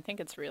 Look, I don't think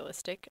it's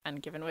realistic.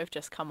 And given we've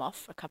just come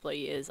off a couple of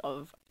years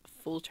of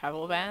full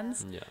travel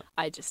bans,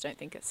 I just don't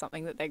think it's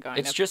something that they're going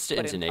to put in place. It's just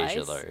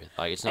Indonesia, though.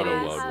 Like, it's not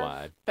all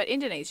worldwide. But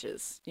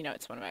Indonesia's, you know,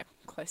 it's one of our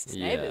closest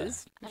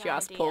neighbours, if you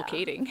ask Paul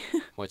Keating.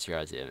 What's your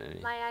idea,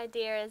 Mimi? My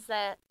idea is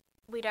that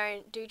we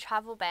don't do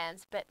travel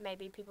bans, but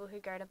maybe people who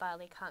go to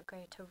Bali can't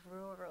go to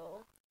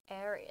rural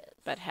areas.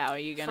 But how are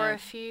you going to for a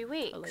few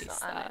weeks?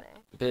 I don't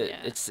know. But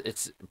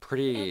it's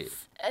pretty.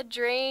 It's a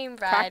dream,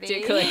 Bridie.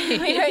 Practically.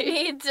 We don't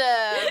need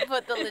to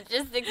put the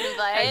logistics in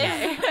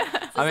place.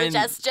 It's a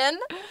suggestion.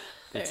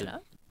 It's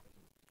enough.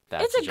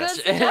 It's a good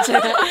suggestion. It's a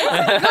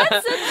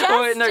good suggestion.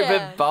 Oh, no,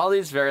 but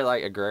Bali's very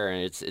like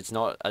agrarian. It's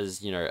not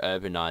as, you know,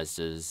 urbanized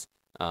as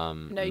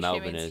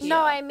Melbourne is.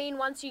 No, I mean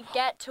once you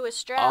get to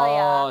Australia.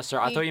 Oh,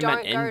 sorry. I thought you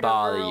meant in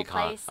Bali. You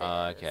can't. Places.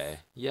 Okay.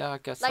 Yeah, I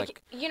guess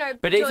like you know.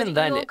 But George, even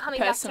then, you're coming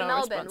back to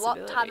Melbourne.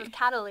 What type of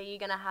cattle are you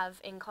gonna have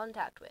in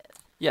contact with?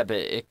 Yeah, but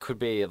it could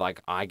be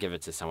like I give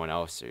it to someone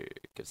else who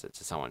gives it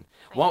to someone.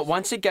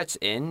 Once it gets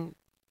in,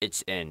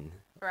 it's in.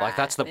 Right. Like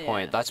that's the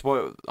point. That's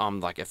what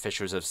like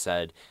officials have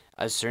said.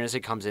 As soon as it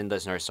comes in,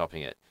 there's no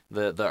stopping it.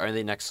 The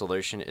only next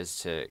solution is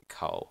to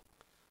cull,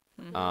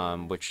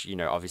 which, you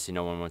know, obviously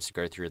no one wants to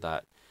go through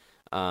that.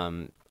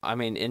 I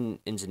mean, in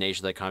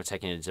Indonesia, they're kind of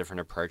taking a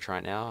different approach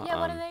right now. Yeah,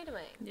 what are they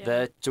doing? Yeah.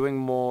 They're doing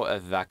more a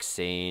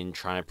vaccine,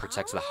 trying to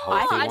protect the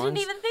healthy ones. I didn't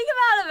even think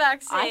about a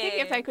vaccine. I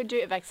think if they could do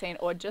a vaccine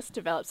or just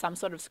develop some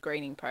sort of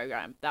screening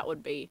program, that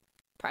would be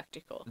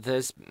practical.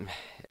 There's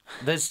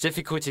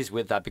difficulties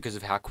with that because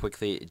of how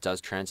quickly it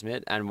does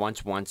transmit, and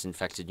once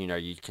infected, you know,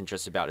 you can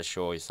just about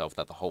assure yourself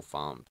that the whole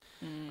farm,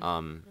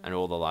 and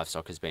all the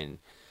livestock has been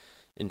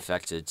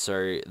infected.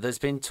 So there's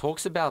been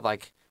talks about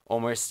like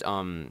almost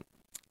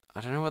I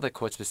don't know what they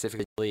call it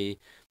specifically,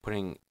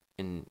 putting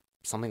in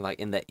something like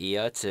in the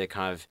ear to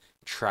kind of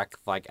track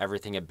like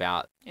everything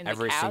about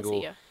every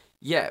single ear.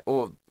 Yeah,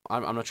 or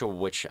I'm not sure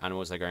which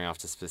animals they're going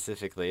after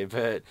specifically,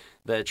 but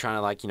they're trying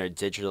to, like,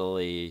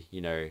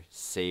 digitally,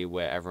 see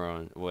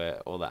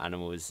where all the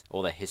animals,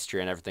 all their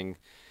history and everything.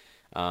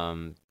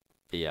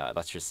 But yeah,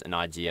 that's just an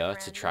idea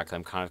to track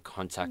them, kind of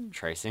contact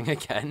tracing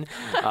again,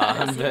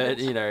 but,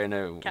 in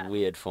a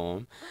weird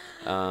form.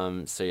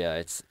 So yeah,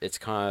 it's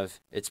kind of,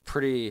 it's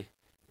pretty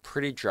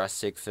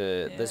drastic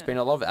there's been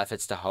a lot of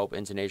efforts to help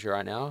Indonesia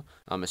right now.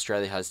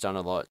 Australia has done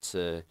a lot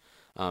to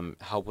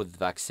help with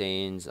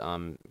vaccines.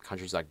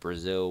 Countries like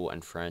Brazil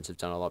and France have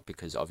done a lot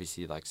because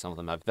obviously, like, some of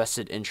them have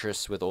vested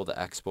interests with all the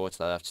exports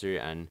that they have to do,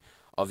 and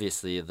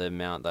obviously the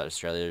amount that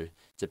Australia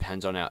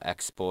depends on our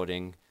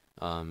exporting,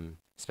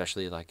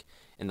 especially like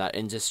in that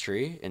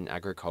industry, in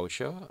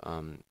agriculture,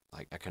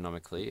 like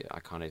economically, I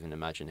can't even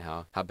imagine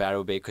how bad it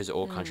would be, because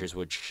all countries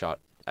would shut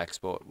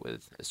export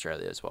with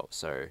Australia as well.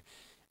 So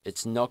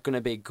it's not going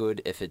to be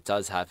good if it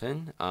does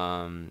happen,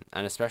 and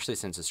especially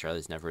since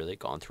Australia's never really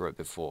gone through it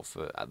before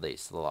for at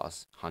least the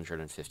last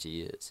 150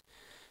 years.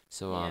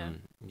 So,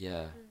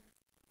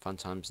 fun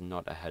times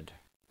not ahead.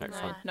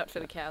 Not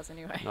for the cows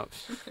anyway.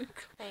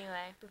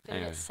 Anyway, we've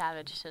been a bit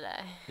savage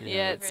today.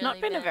 Yeah, it's really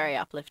not been a very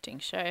uplifting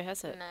show,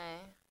 has it? No,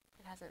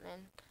 it hasn't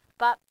been.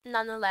 But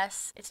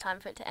nonetheless, it's time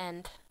for it to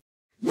end.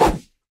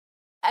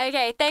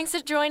 Okay, thanks for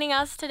joining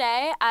us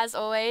today. As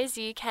always,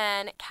 you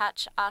can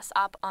catch us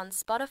up on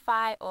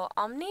Spotify or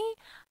Omni.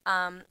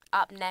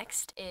 Up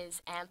next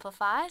is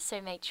Amplify, so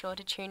make sure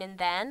to tune in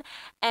then.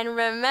 And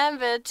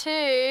remember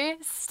to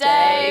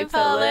stay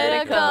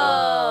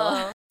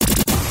political.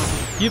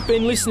 You've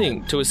been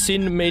listening to a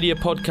SYN Media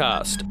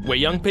podcast, where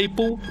young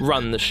people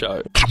run the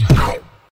show.